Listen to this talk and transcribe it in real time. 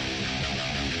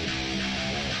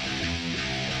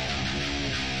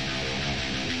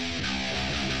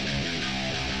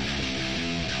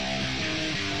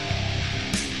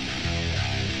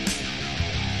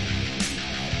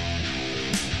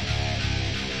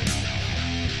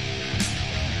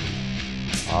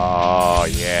Oh,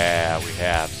 yeah, we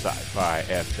have Sci-Fi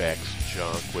FX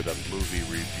Junk with a movie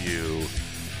review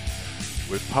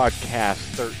with podcast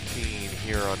 13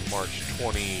 here on March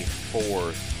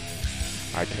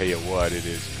 24th. I tell you what, it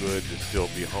is good to still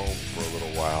be home for a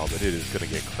little while, but it is going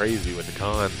to get crazy with the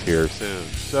cons here soon.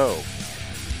 So,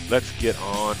 let's get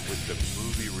on with the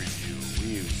movie review.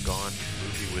 We've gone to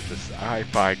movie with the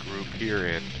Sci-Fi group here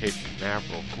in Cape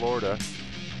Canaveral, Florida,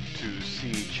 to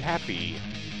see Chappie.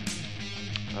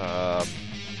 I'm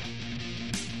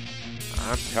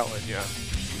telling you,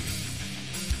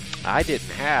 I didn't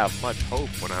have much hope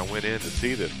when I went in to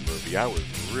see this movie. I was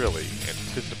really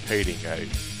anticipating a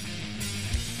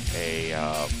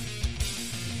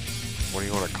what do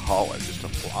you want to call it? Just a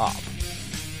flop.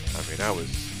 I mean, I was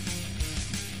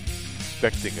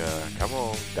expecting a, come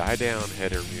on, die down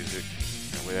header music,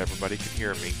 that way everybody can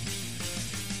hear me.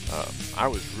 I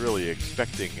was really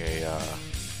expecting a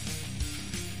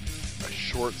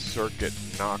short circuit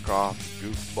knockoff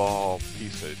goofball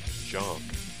piece of junk,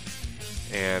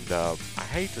 and I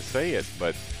hate to say it,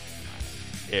 but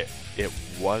it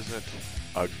wasn't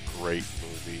a great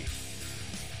movie,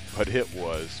 but it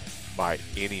was by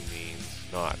any means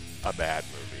not a bad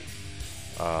movie.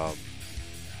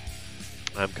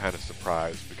 I'm kind of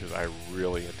surprised because I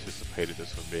really anticipated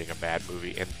this one being a bad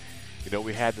movie, and you know,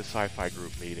 we had the Sci-Fi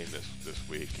group meeting this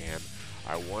week, and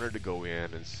I wanted to go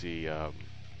in and see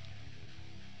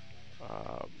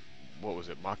what was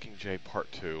it, Mockingjay Part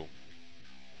 2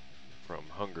 from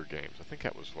Hunger Games. I think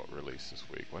that was what released this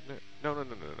week, wasn't it? No.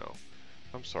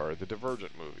 I'm sorry, the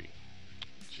Divergent movie.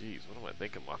 Jeez, what am I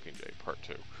thinking? Mockingjay Part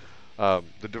 2.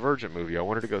 The Divergent movie. I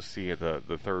wanted to go see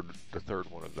the third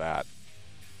one of that,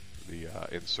 the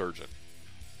Insurgent.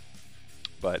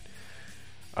 But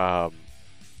the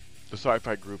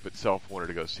Sci-Fi group itself wanted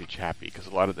to go see Chappie because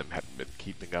a lot of them hadn't been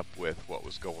keeping up with what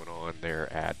was going on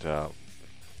there at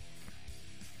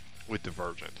with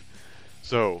Divergent.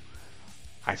 So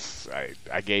I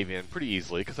gave in pretty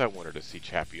easily because I wanted to see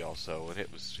Chappie also, and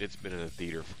it's been in the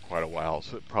theater for quite a while,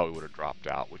 so it probably would have dropped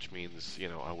out, which means, you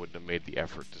know, I wouldn't have made the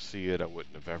effort to see it. I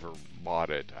wouldn't have ever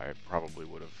bought it. I probably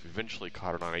would have eventually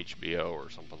caught it on HBO or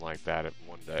something like that at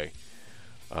one day.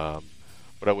 But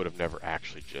I would have never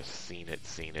actually just seen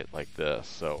it like this.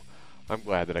 So I'm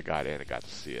glad that I got in and got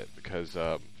to see it because,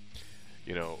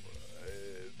 you know,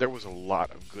 there was a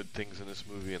lot of good things in this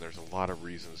movie, and there's a lot of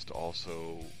reasons to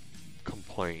also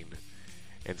complain.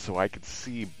 And so I could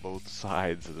see both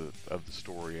sides of the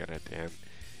story in it. And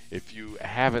if you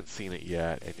haven't seen it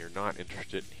yet, and you're not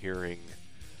interested in hearing,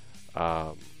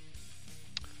 what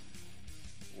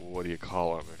do you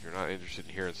call them? If you're not interested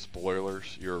in hearing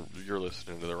spoilers, you're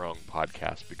listening to the wrong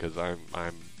podcast, because I'm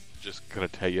just gonna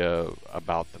tell you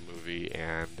about the movie,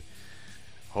 and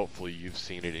hopefully you've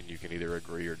seen it and you can either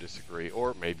agree or disagree,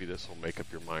 or maybe this will make up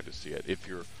your mind to see it. If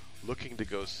you're looking to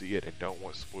go see it and don't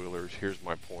want spoilers, here's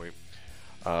my point.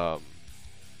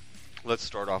 Let's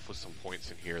start off with some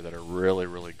points in here that are really,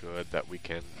 really good that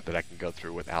I can go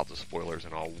through without the spoilers,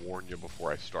 and I'll warn you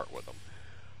before I start with them.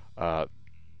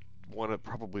 One of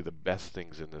probably the best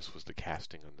things in this was the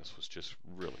casting on this was just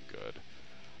really good.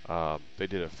 They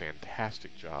did a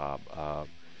fantastic job.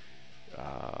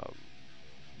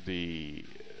 The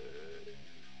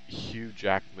Hugh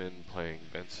Jackman playing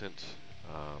Vincent,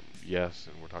 yes,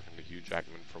 and we're talking to Hugh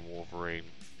Jackman from Wolverine.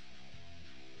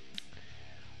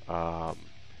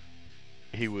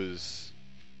 He was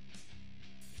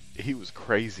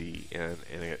crazy in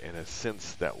a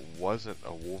sense that wasn't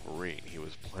a Wolverine. He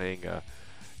was playing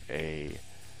a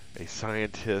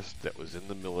scientist that was in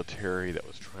the military that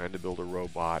was trying to build a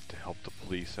robot to help the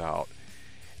police out,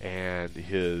 and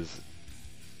his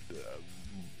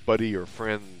buddy or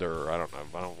friend, or I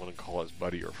don't want to call his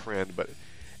buddy or friend, but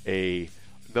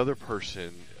another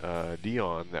person,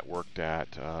 Dion, that worked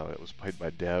at, it was played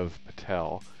by Dev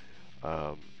Patel.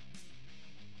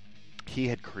 He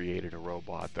had created a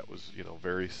robot that was, you know,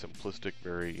 very simplistic,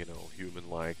 very, you know,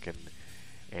 human-like,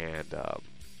 and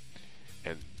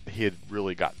he had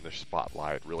really gotten the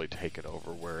spotlight, really taken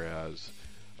over, whereas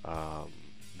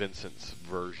Vincent's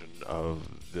version of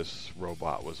this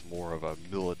robot was more of a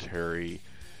military,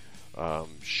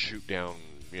 shoot down,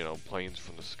 you know, planes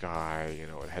from the sky. You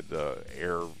know, it had the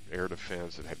air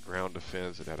defense, it had ground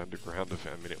defense, it had underground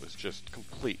defense. I mean, it was just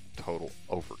complete, total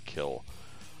overkill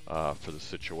for the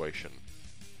situation.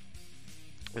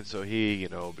 And so he, you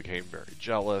know, became very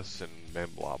jealous and then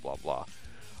blah, blah, blah.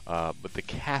 But the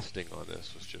casting on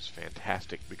this was just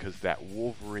fantastic because that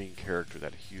Wolverine character,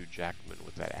 that Hugh Jackman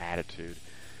with that attitude,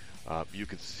 you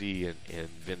could see in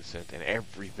Vincent, and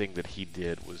everything that he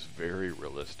did was very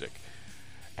realistic.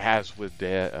 as with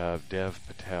Dev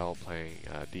Patel playing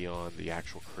Dion, the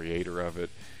actual creator of it,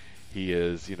 he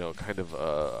is, kind of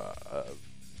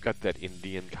got that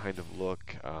Indian kind of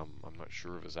look. I'm not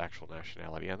sure of his actual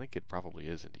nationality. I think it probably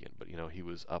is Indian, but he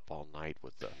was up all night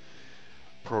with the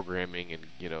programming and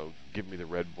give me the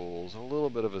Red Bulls. A little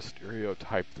bit of a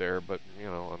stereotype there, but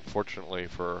unfortunately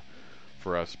for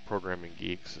us programming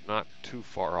geeks, not too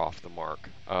far off the mark.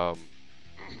 I'm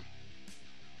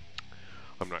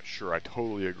not sure I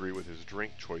totally agree with his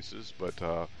drink choices, but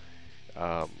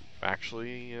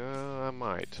actually I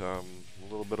might. A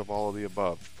little bit of all of the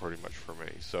above, pretty much for me.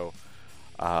 So,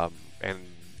 and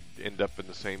end up in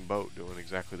the same boat doing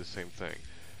exactly the same thing.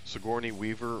 Sigourney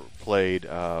Weaver played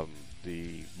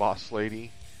the boss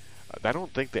lady. I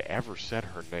don't think they ever said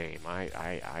her name.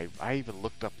 I even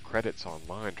looked up credits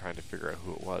online trying to figure out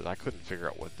who it was. I couldn't figure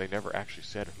out what. They never actually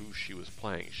said who she was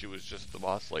playing. She was just the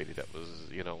boss lady that was,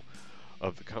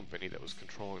 of the company that was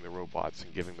controlling the robots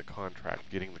and getting the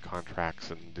contracts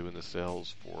and doing the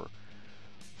sales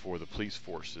for the police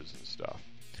forces and stuff.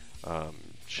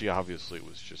 She obviously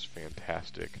was just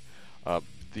fantastic.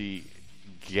 The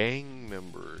gang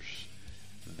members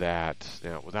that,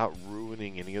 now without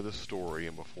ruining any of the story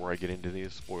and before I get into any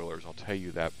spoilers, I'll tell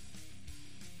you that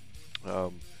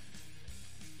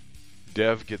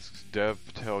Dev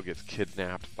Patel gets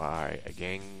kidnapped by a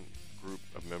gang group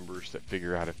of members that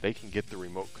figure out if they can get the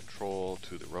remote control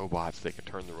to the robots, they can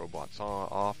turn the robots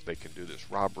off, they can do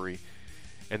this robbery,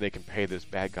 and they can pay this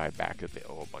bad guy back that they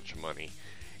owe a bunch of money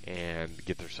and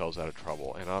get themselves out of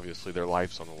trouble. And obviously their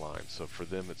life's on the line, so for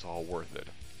them it's all worth it.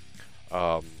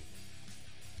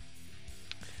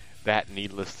 That,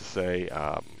 needless to say,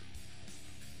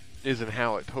 isn't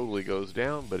how it totally goes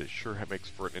down, but it sure makes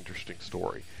for an interesting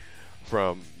story.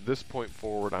 From this point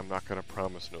forward, I'm not going to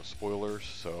promise no spoilers,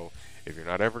 so if you're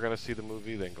not ever going to see the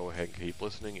movie, then go ahead and keep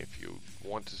listening. If you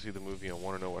want to see the movie and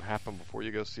want to know what happened before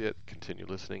you go see it, continue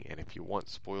listening. And if you want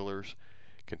spoilers,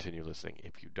 continue listening.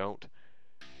 If you don't,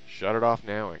 shut it off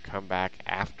now and come back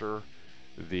after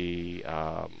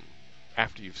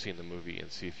after you've seen the movie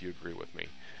and see if you agree with me.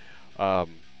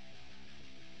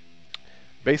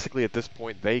 Basically, at this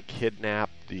point, they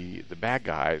kidnap the bad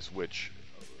guys, which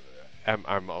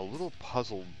I'm a little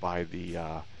puzzled by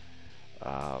the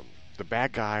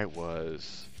bad guy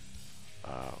was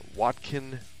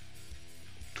Watkin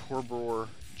Torbor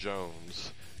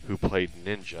Jones, who played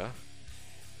Ninja,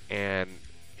 and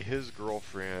his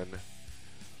girlfriend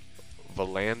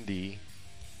Valandi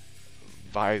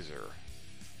Visor.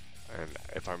 And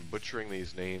if I'm butchering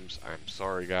these names, I'm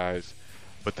sorry, guys,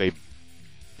 but they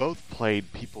both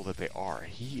played people that they are.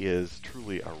 He is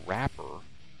truly a rapper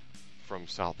from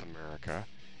South America,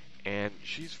 and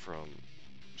she's from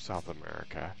South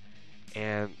America,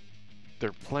 and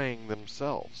they're playing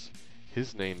themselves.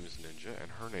 His name is Ninja,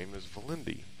 and her name is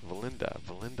Valandi. Valanda.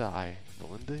 Volandi.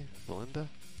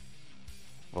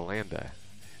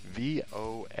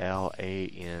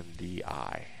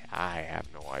 I have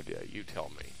no idea. You tell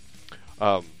me.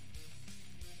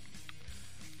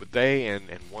 But they and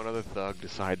one other thug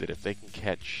decide that if they can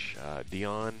catch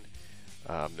Dion,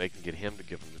 they can get him to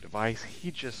give them the device.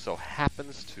 He just so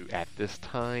happens to, at this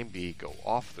time, go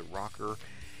off the rocker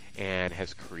and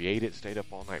has stayed up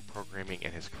all night programming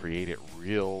and has created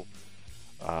real,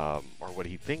 or what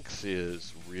he thinks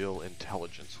is real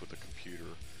intelligence with the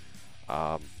computer.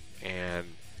 And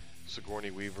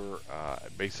Sigourney Weaver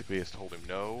basically has told him,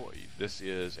 no, this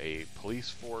is a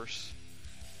police force,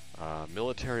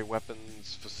 military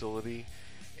weapons facility,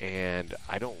 and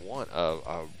I don't want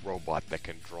a robot that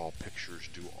can draw pictures,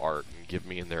 do art, and give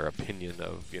me their opinion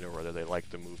of whether they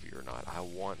like the movie or not. I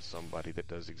want somebody that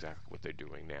does exactly what they're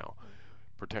doing now,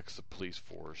 protects the police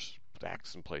force,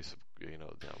 acts in place of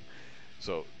them.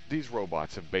 So these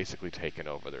robots have basically taken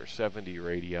over. There's 70 or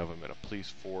 80 of them in a police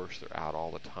force. They're out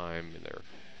all the time, and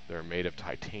they're made of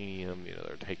titanium.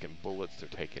 They're taking bullets, they're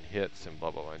taking hits, and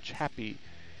blah blah blah. And Chappie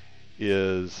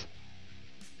is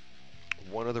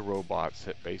one of the robots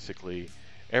that basically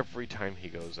every time he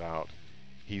goes out,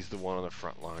 he's the one on the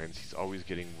front lines. He's always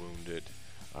getting wounded.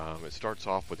 It starts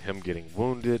off with him getting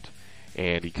wounded,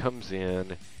 and he comes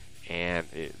in, and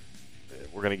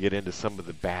we're going to get into some of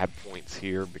the bad points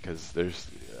here because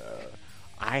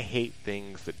I hate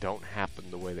things that don't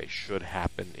happen the way they should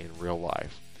happen in real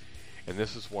life, and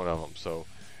this is one of them. So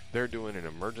they're doing an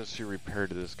emergency repair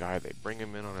to this guy. They bring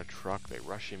him in on a truck. They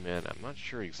rush him in. I'm not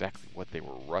sure exactly what they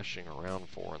were rushing around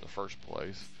for in the first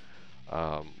place.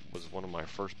 Was one of my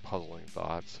first puzzling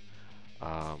thoughts.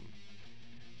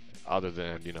 Other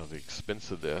than, the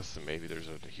expense of this, and maybe there's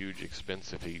a huge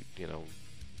expense if he,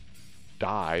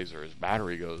 dies or his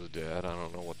battery goes dead. I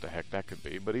don't know what the heck that could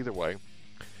be. But either way,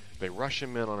 They rush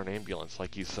him in on an ambulance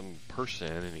like he's some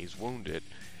person and he's wounded,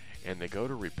 and they go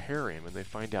to repair him, and they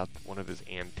find out that one of his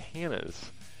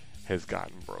antennas has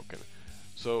gotten broken.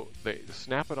 So they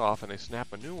snap it off, and they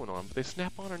snap a new one on, but they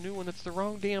snap on a new one that's the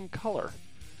wrong damn color.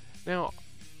 Now,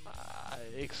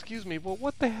 excuse me, but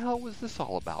what the hell was this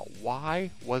all about?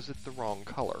 Why was it the wrong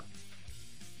color?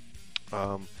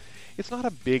 It's not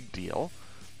a big deal,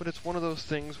 but it's one of those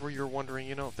things where you're wondering,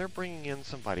 if they're bringing in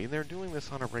somebody and they're doing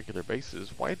this on a regular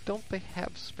basis, why don't they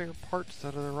have spare parts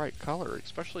that are the right color?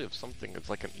 Especially if something that's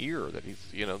like an ear that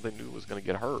they knew was going to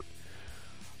get hurt.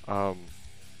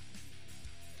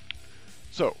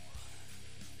 So,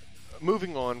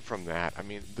 moving on from that,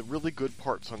 the really good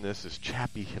parts on this is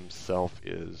Chappie himself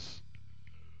is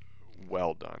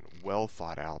well done, well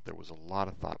thought out. There was a lot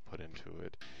of thought put into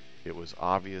it. It was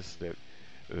obvious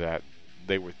that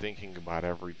they were thinking about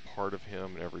every part of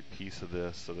him and every piece of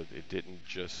this, so that it didn't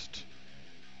just,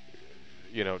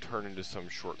 turn into some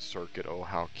short circuit, oh,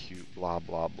 how cute, blah,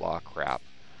 blah, blah crap.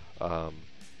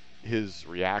 His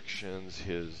reactions,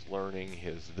 his learning,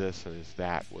 his this and his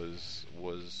that was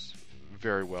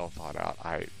very well thought out.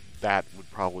 That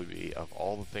would probably be, of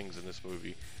all the things in this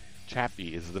movie,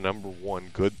 Chappie is the number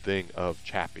one good thing of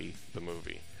Chappie, the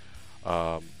movie.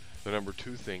 The number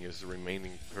two thing is the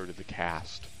remaining third of the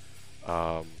cast.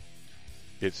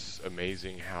 It's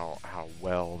amazing how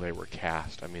well they were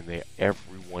cast.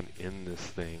 Everyone in this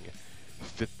thing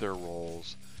fit their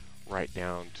roles, right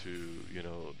down to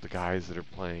the guys that are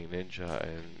playing Ninja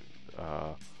and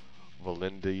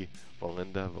Valindi.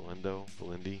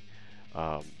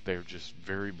 They're just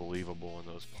very believable in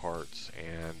those parts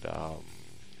and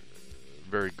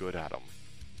very good at them.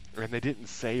 And they didn't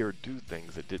say or do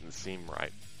things that didn't seem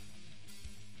right.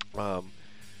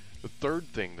 The third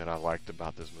thing that I liked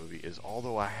about this movie is,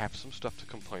 although I have some stuff to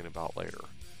complain about later,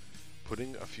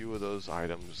 putting a few of those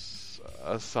items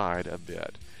aside a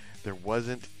bit, there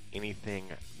wasn't anything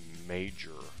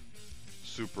major,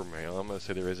 super major. I'm going to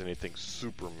say there isn't anything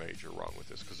super major wrong with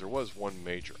this, because there was one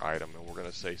major item, and we're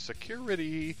going to say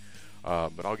security,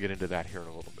 but I'll get into that here in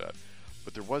a little bit.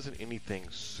 But there wasn't anything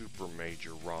super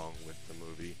major wrong with the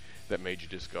movie that made you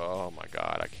just go, oh my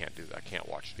god, I can't do that, I can't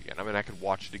watch it again. I could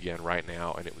watch it again right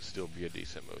now and it would still be a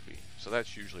decent movie. So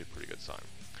that's usually a pretty good sign.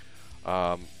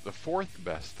 The fourth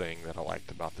best thing that I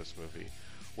liked about this movie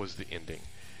was the ending.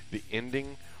 The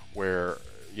ending where,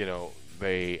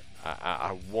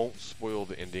 I won't spoil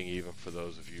the ending even for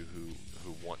those of you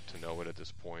who want to know it at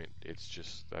this point. It's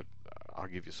just that I'll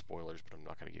give you spoilers, but I'm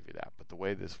not going to give you that. But the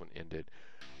way this one ended,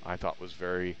 I thought was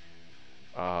very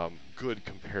good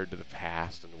compared to the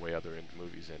past and the way other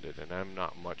movies ended. And I'm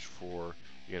not much for,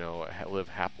 live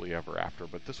happily ever after,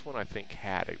 but this one I think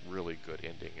had a really good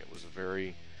ending. It was a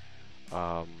very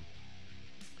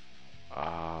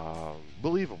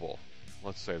believable,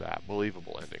 let's say that,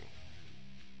 believable ending.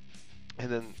 And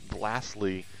then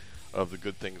lastly, of the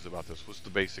good things about this was the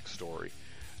basic story.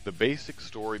 The basic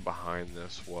story behind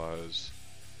this was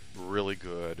really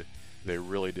good. They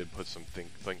really did put some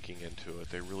thinking into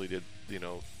it. They really did,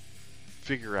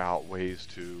 figure out ways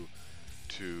to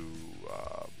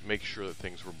make sure that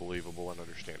things were believable and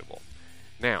understandable.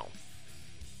 Now,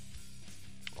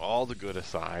 all the good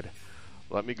aside,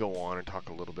 let me go on and talk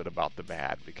a little bit about the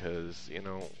bad, because,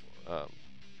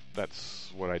 that's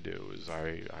what I do, is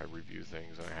I review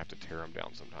things and I have to tear them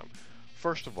down sometime.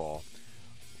 First of all,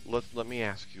 let me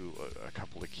ask you a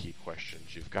couple of key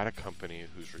questions. You've got a company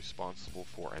who's responsible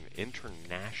for an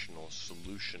international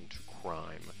solution to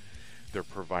crime. They're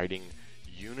providing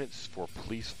units for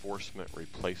police enforcement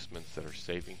replacements that are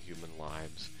saving human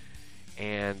lives.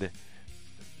 And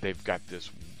they've got this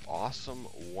awesome,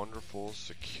 wonderful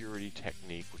security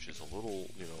technique, which is a little,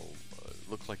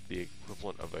 looks like the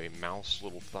equivalent of a mouse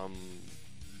little thumb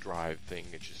drive thing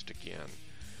that you stick in,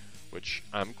 which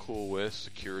I'm cool with.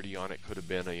 Security on it could have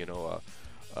been a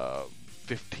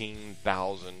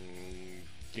 15,000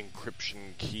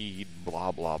 encryption keyed blah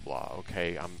blah blah.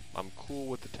 Okay, I'm cool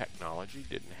with the technology.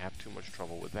 Didn't have too much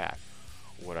trouble with that.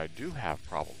 What I do have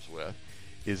problems with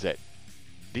is that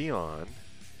Dion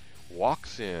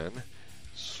walks in,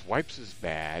 swipes his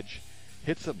badge,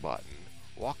 hits a button,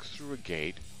 walks through a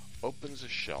gate, opens a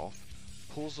shelf,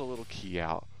 pulls a little key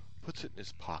out, puts it in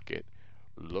his pocket,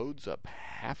 loads up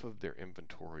half of their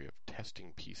inventory of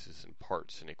testing pieces and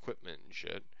parts and equipment and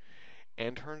shit,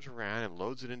 and turns around and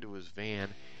loads it into his van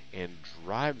and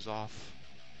drives off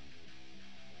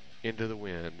into the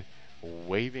wind,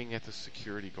 waving at the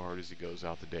security guard as he goes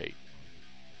out the gate.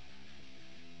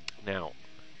 Now,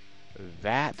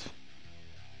 that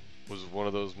was one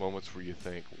of those moments where you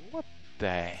think, what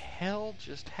the hell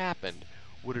just happened?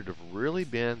 Would it have really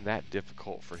been that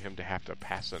difficult for him to have to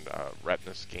pass a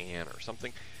retina scan or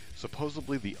something?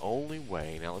 Supposedly the only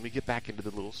way, now let me get back into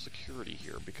the little security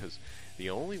here, because the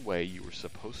only way you were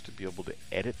supposed to be able to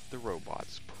edit the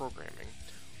robot's programming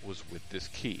was with this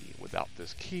key. Without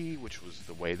this key, which was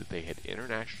the way that they had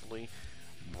internationally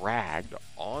bragged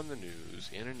on the news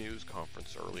in a news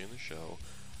conference early in the show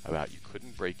about you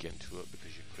couldn't break into it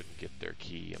because you couldn't get their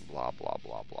key and blah, blah,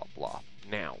 blah, blah, blah.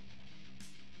 Now,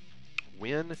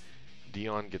 when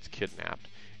Dion gets kidnapped,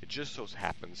 it just so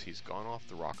happens he's gone off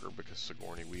the rocker because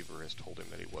Sigourney Weaver has told him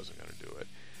that he wasn't going to do it.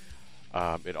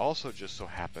 It also just so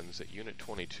happens that Unit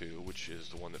 22, which is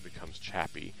the one that becomes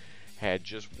Chappie, had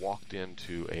just walked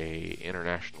into a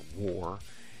international war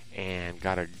and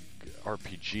got a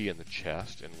RPG in the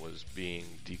chest and was being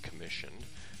decommissioned.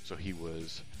 So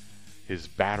his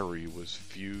battery was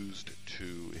fused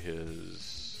to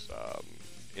his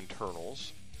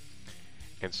internals,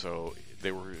 and so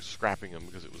they were scrapping him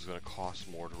because it was going to cost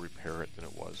more to repair it than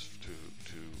it was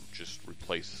to just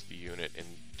replace the unit, and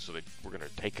so they were going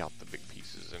to take out the big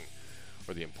pieces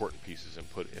or the important pieces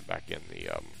and put it back in the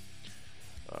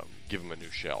give them a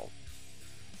new shell.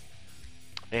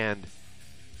 And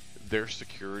their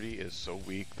security is so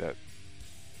weak that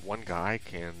one guy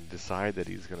can decide that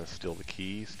he's going to steal the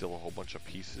key, steal a whole bunch of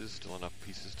pieces, steal enough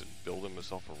pieces to build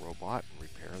himself a robot and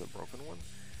repair the broken one.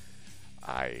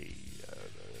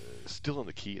 Stealing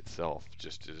the key itself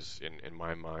just is, in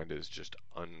my mind, is just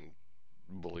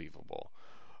unbelievable.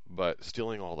 But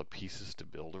stealing all the pieces to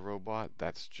build a robot,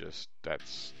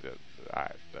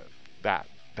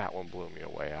 that one blew me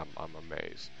away. I'm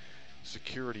amazed.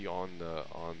 Security on the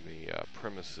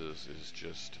premises is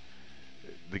just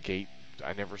the gate.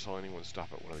 I never saw anyone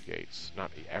stop at one of the gates.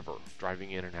 Not ever.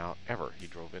 Driving in and out, ever. He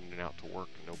drove in and out to work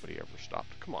and nobody ever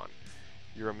stopped. Come on.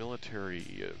 You're a military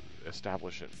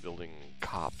establishment building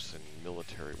cops and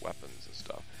military weapons and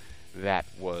stuff. That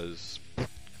was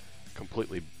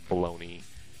completely baloney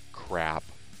crap.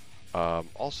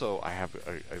 Also, I have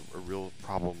a real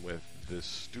problem with this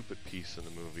stupid piece in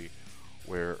the movie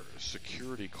where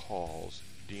security calls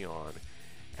Dion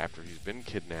after he's been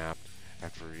kidnapped,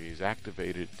 after he's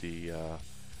activated the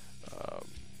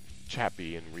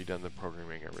Chappie and redone the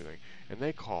programming and everything, and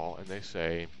they call and they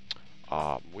say,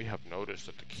 we have noticed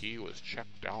that the key was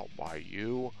checked out by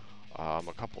you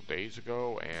a couple days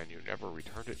ago and you never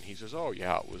returned it. And he says, oh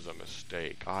yeah, it was a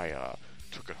mistake. I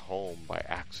took it home by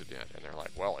accident. And they're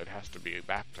like, well, it has to be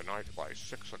back tonight by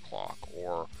 6 o'clock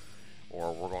or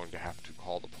we're going to have to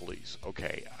call the police.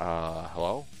 Okay,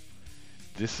 hello?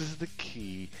 This is the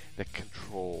key that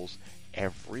controls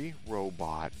every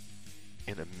robot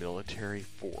in a military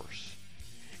force.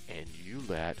 And you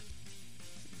let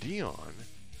Dion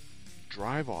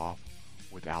drive off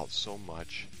without so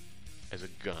much as a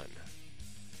gun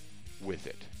with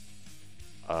it.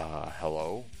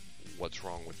 Hello? What's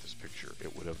wrong with this picture?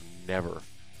 It would have never,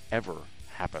 ever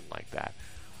happened like that.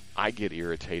 I get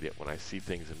irritated when I see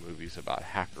things in movies about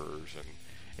hackers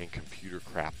and computer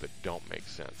crap that don't make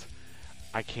sense.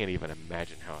 I can't even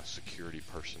imagine how a security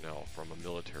personnel from a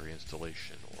military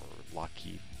installation or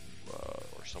Lockheed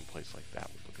or someplace like that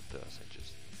would look at this and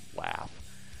just laugh,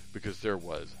 because there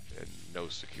was no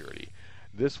security.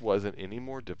 This wasn't any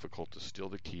more difficult to steal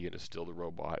the key and to steal the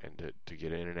robot and to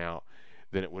get in and out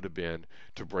than it would have been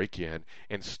to break in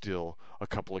and steal a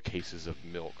couple of cases of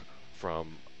milk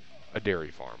from a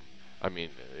dairy farm. I mean,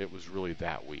 it was really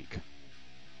that weak.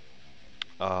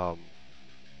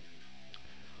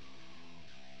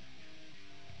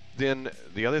 Then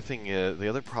the other thing is, the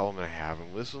other problem that I have,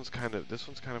 and this one's kind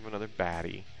of another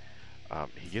baddie.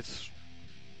 He gets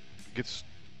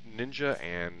Ninja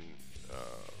and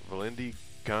Valenti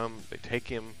come. They take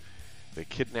him, they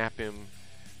kidnap him,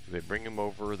 they bring him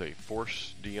over. They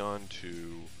force Dion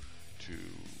to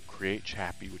create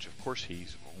Chappie, which of course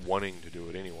he's wanting to do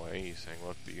it anyway. He's saying,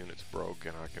 "Look, the unit's broke,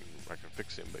 and I can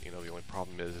fix him." But the only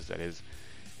problem is that his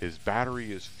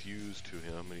battery is fused to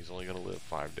him, and he's only going to live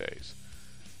 5 days.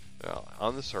 Now,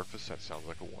 on the surface, that sounds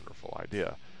like a wonderful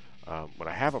idea. What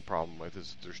I have a problem with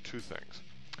is there's two things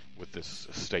with this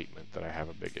statement that I have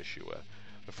a big issue with.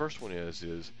 The first one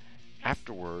is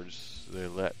afterwards they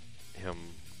let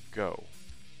him go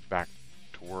back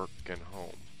to work and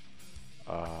home.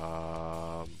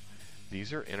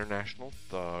 These are international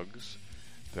thugs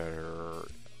that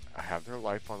have their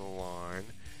life on the line.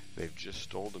 They've just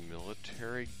stole a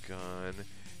military gun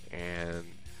and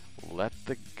let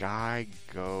the guy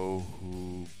go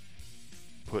who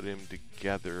put him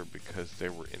together because they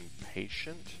were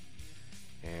impatient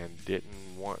and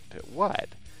didn't want to. What?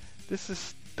 This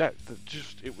is that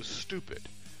just, it was stupid.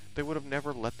 they would have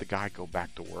never let the guy go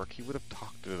back to work. He would have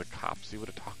talked to the cops. He would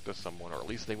have talked to someone, or at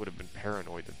least they would have been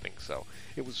paranoid to think so.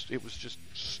 It was just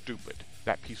stupid.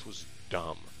 That piece was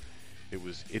dumb. It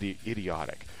was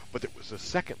idiotic. But there was a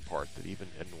second part that even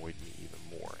annoyed me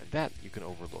even more, and that you can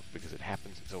overlook because it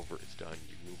happens, it's over, it's done,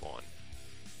 you move on.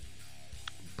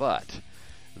 But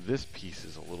this piece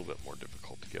is a little bit more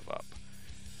difficult to give up.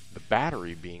 The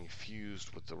battery being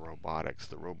fused with the robotics,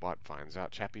 the robot finds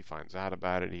out, Chappie finds out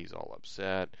about it, he's all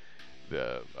upset.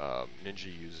 The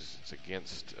ninja uses it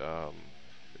against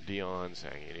Dion,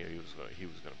 saying he was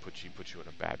going to put you in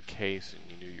a bad case,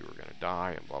 and you knew you were going to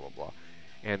die, and blah blah blah.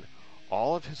 And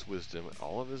all of his wisdom,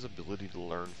 all of his ability to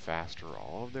learn faster,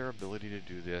 all of their ability to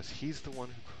do this, he's the one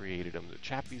who created them. The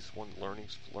Chappie's one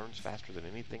learns faster than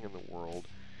anything in the world,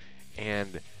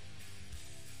 and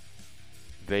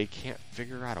they can't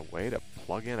figure out a way to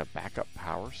plug in a backup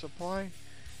power supply.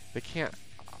 They can't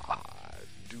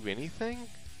do anything.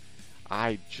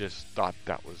 I just thought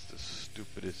that was the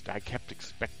stupidest. I kept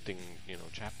expecting,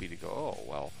 Chappie to go, oh,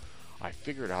 well, I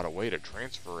figured out a way to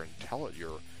transfer and tell it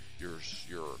your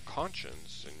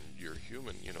conscience and your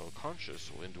human,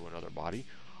 conscious into another body.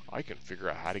 I can figure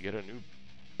out how to get a new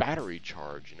battery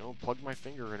charge, plug my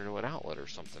finger into an outlet or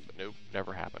something. But nope,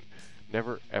 never happened.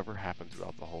 Never ever happened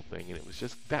throughout the whole thing, and it was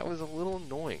just, that was a little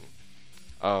annoying.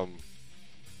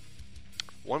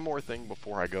 One more thing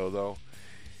before I go, though,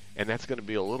 and that's going to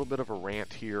be a little bit of a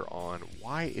rant here on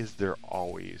why is there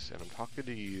always, and I'm talking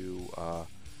to you,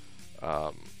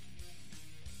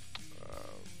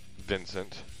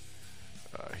 Vincent,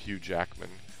 Hugh Jackman,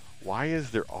 why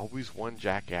is there always one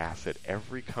jackass at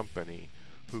every company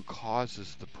who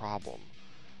causes the problem?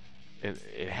 And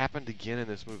it happened again in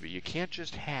this movie. You can't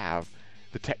just have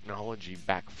the technology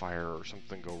backfire or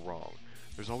something go wrong.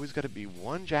 There's always got to be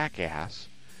one jackass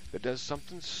that does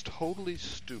something totally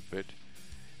stupid,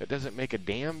 that doesn't make a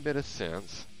damn bit of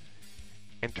sense,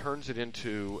 and turns it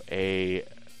into a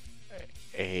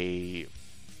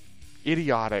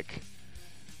idiotic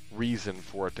reason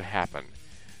for it to happen.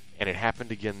 And it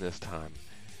happened again this time.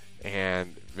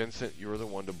 And Vincent, you're the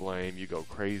one to blame. You go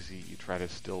crazy. You try to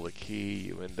steal the key.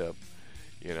 You end up,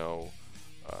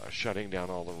 shutting down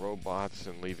all the robots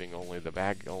and leaving only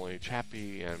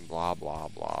Chappie, and blah, blah,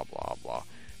 blah, blah, blah.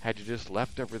 Had you just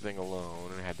left everything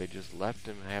alone, and had they just left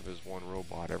him have his one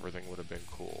robot, everything would have been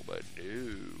cool. But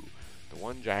no, the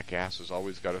one jackass has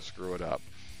always got to screw it up.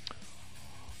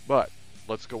 But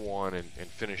let's go on and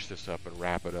finish this up and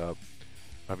wrap it up.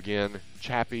 Again,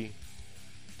 Chappie,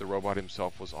 the robot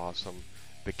himself, was awesome.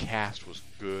 The cast was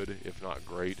good, if not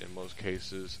great, in most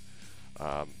cases.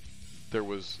 There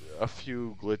was a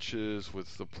few glitches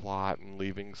with the plot and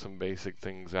leaving some basic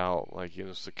things out, like,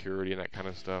 security and that kind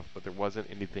of stuff, but there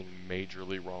wasn't anything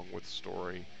majorly wrong with the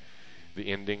story. The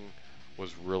ending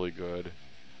was really good.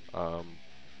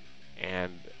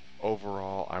 And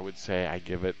overall, I would say I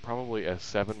give it probably a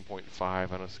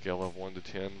 7.5 on a scale of 1 to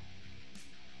 10.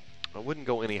 I wouldn't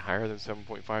go any higher than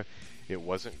 7.5. It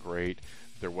wasn't great.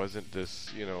 There wasn't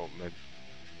this,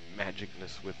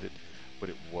 magicness with it, but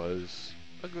it was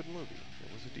a good movie.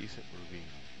 It was a decent movie,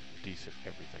 decent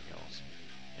everything else.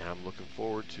 And I'm looking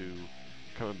forward to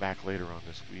coming back later on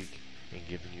this week and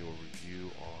giving you a review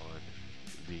on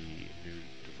the new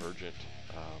Divergent.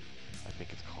 I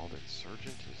think it's called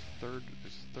Insurgent, his third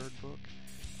book.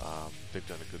 They've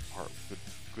done a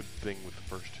good thing with the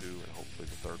first two, and hopefully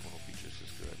the third one will be just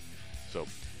as good. So,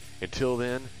 until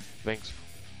then, thanks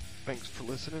for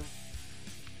listening.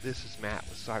 This is Matt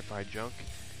with Sci-Fi Junk,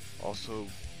 also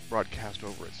broadcast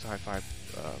over at sci-fifx.com.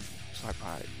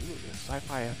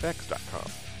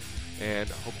 And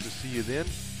I hope to see you then.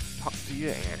 Talk to you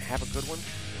and have a good one.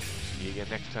 See you again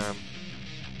next time.